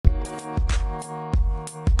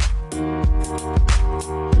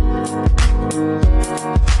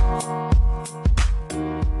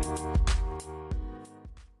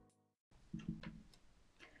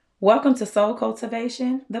Welcome to Soul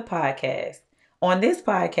Cultivation, the podcast. On this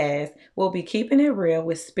podcast, we'll be keeping it real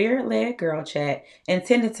with spirit led girl chat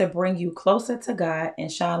intended to bring you closer to God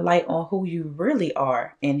and shine light on who you really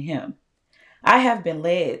are in Him. I have been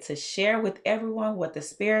led to share with everyone what the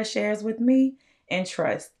Spirit shares with me, and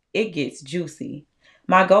trust, it gets juicy.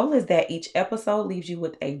 My goal is that each episode leaves you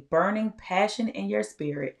with a burning passion in your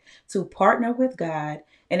spirit to partner with God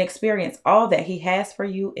and experience all that He has for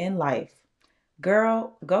you in life.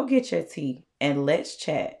 Girl, go get your tea and let's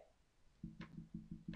chat.